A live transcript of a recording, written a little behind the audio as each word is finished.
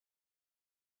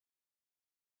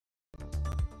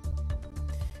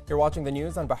You're watching the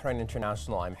news on Bahrain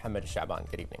International. I'm Mohammed Shaban.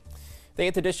 Good evening. The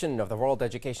 8th edition of the World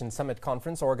Education Summit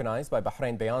Conference, organized by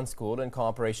Bahrain Bayan School in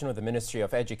cooperation with the Ministry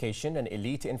of Education and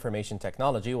Elite Information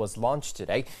Technology, was launched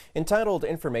today, entitled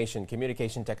Information,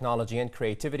 Communication Technology and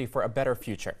Creativity for a Better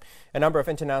Future. A number of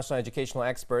international educational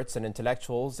experts and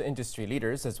intellectuals, industry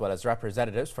leaders, as well as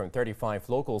representatives from 35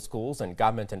 local schools and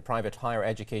government and private higher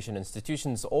education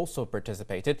institutions also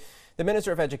participated. The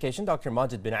Minister of Education, Dr.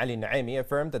 Majid bin Ali Naimi,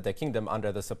 affirmed that the kingdom,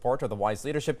 under the support of the wise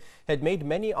leadership, had made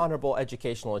many honorable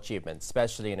educational achievements,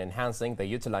 especially in enhancing the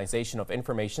utilization of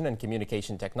information and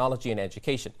communication technology in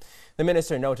education. The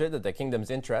minister noted that the kingdom's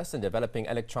interest in developing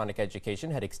electronic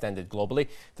education had extended globally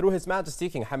through His Majesty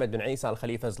King Hamad bin Isa Al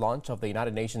Khalifa's launch of the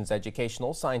United Nations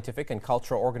Educational, Scientific and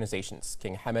Cultural Organizations,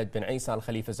 King Hamad bin Isa Al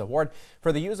Khalifa's Award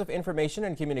for the use of information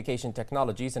and communication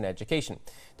technologies in education.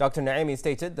 Dr. Naimi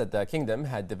stated that the kingdom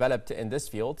had developed in this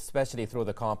field, especially through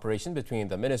the cooperation between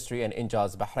the ministry and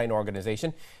Injaz Bahrain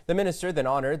organization. The minister then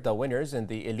honored the winners in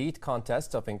the elite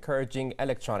contest of encouraging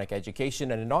electronic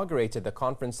education and inaugurated the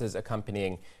conference's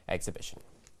accompanying exhibition.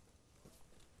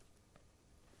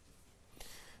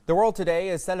 The world today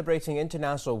is celebrating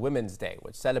International Women's Day,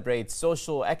 which celebrates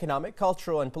social, economic,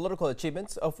 cultural and political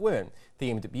achievements of women.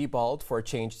 Themed Be Bold for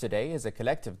Change Today is a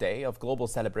collective day of global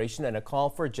celebration and a call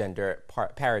for gender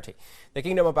parity. The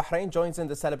Kingdom of Bahrain joins in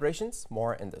the celebrations.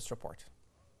 More in this report.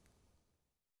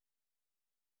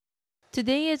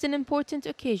 Today is an important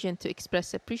occasion to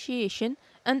express appreciation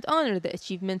and honor the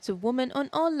achievements of women on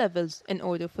all levels in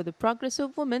order for the progress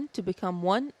of women to become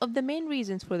one of the main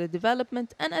reasons for the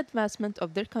development and advancement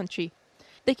of their country.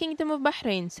 The Kingdom of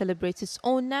Bahrain celebrates its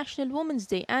own National Women's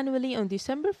Day annually on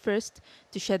December 1st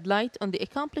to shed light on the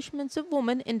accomplishments of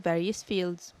women in various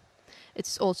fields. It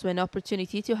is also an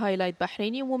opportunity to highlight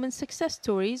Bahraini women's success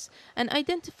stories and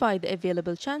identify the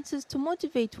available chances to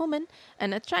motivate women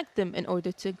and attract them in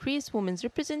order to increase women's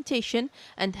representation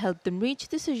and help them reach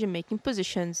decision-making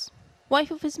positions.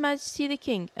 Wife of His Majesty the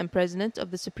King and President of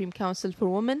the Supreme Council for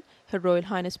Women, Her Royal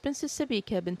Highness Princess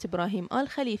Sabika bint Ibrahim Al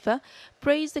Khalifa,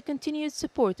 praised the continued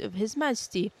support of His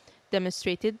Majesty,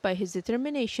 demonstrated by his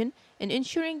determination in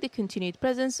ensuring the continued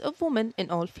presence of women in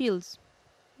all fields.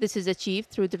 This is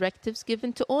achieved through directives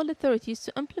given to all authorities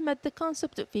to implement the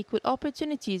concept of equal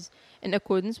opportunities in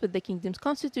accordance with the Kingdom's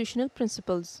constitutional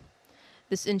principles.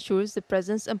 This ensures the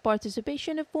presence and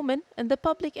participation of women in the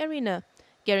public arena,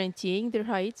 guaranteeing their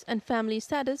rights and family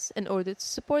status in order to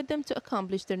support them to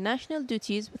accomplish their national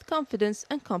duties with confidence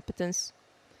and competence.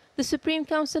 The Supreme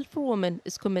Council for Women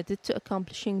is committed to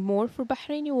accomplishing more for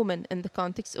Bahraini women in the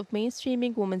context of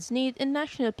mainstreaming women's need in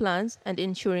national plans and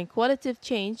ensuring qualitative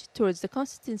change towards the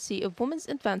consistency of women's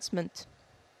advancement.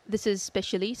 This is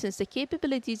especially since the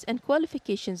capabilities and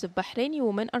qualifications of Bahraini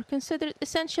women are considered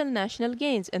essential national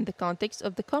gains in the context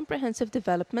of the comprehensive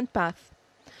development path.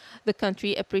 The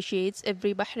country appreciates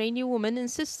every Bahraini woman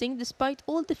insisting, despite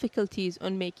all difficulties,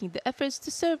 on making the efforts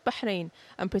to serve Bahrain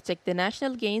and protect the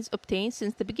national gains obtained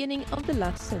since the beginning of the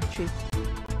last century.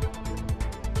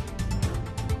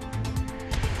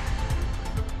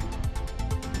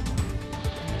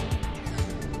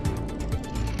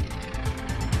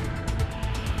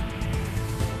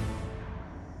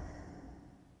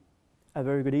 A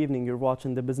very good evening. You're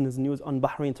watching the business news on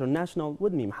Bahrain International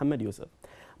with me, Mohammed Yusuf.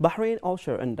 Bahrain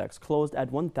All-Share Index closed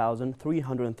at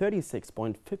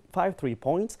 1,336.53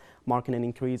 points, marking an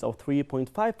increase of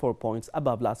 3.54 points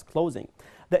above last closing.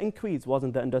 The increase was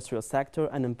in the industrial sector,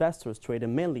 and investors traded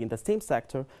mainly in the same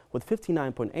sector with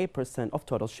 59.8% of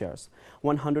total shares.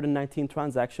 119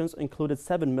 transactions included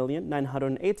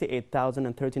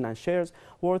 7,988,039 shares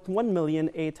worth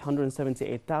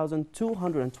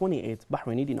 1,878,228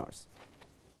 Bahraini dinars.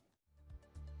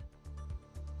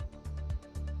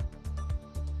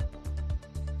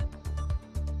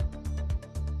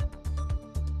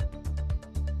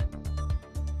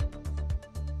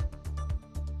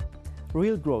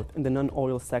 Real growth in the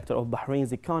non-oil sector of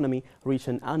Bahrain's economy reached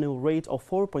an annual rate of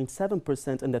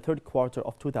 4.7% in the third quarter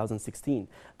of 2016.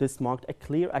 This marked a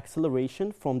clear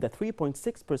acceleration from the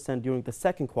 3.6% during the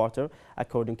second quarter,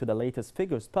 according to the latest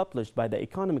figures published by the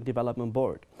Economic Development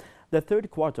Board. The third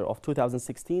quarter of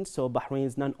 2016 saw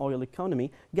Bahrain's non-oil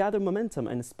economy gather momentum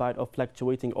in spite of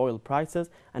fluctuating oil prices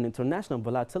and international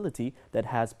volatility that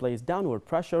has placed downward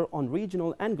pressure on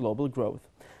regional and global growth.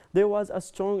 There was a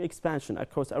strong expansion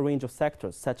across a range of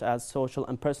sectors such as social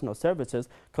and personal services,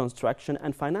 construction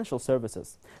and financial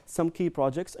services. Some key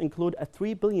projects include a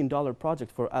 $3 billion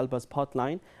project for Alba's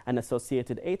pipeline, an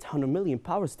associated $800 million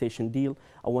power station deal,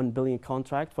 a $1 billion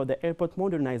contract for the airport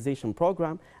modernization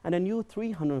program, and a new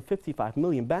 $355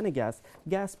 million Banagas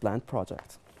gas plant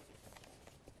project.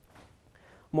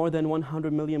 More than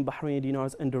 100 million Bahraini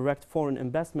dinars in direct foreign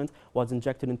investment was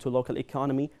injected into local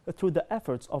economy through the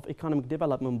efforts of Economic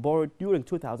Development Board during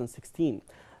 2016.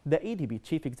 The ADB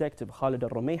Chief Executive Khalid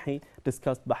Al-Rumaihi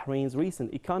discussed Bahrain's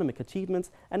recent economic achievements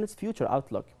and its future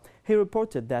outlook. He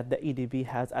reported that the ADB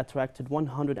has attracted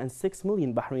 106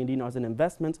 million Bahraini dinars in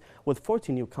investment with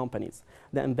 40 new companies.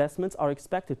 The investments are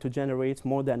expected to generate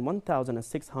more than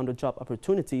 1,600 job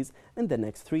opportunities in the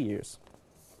next 3 years.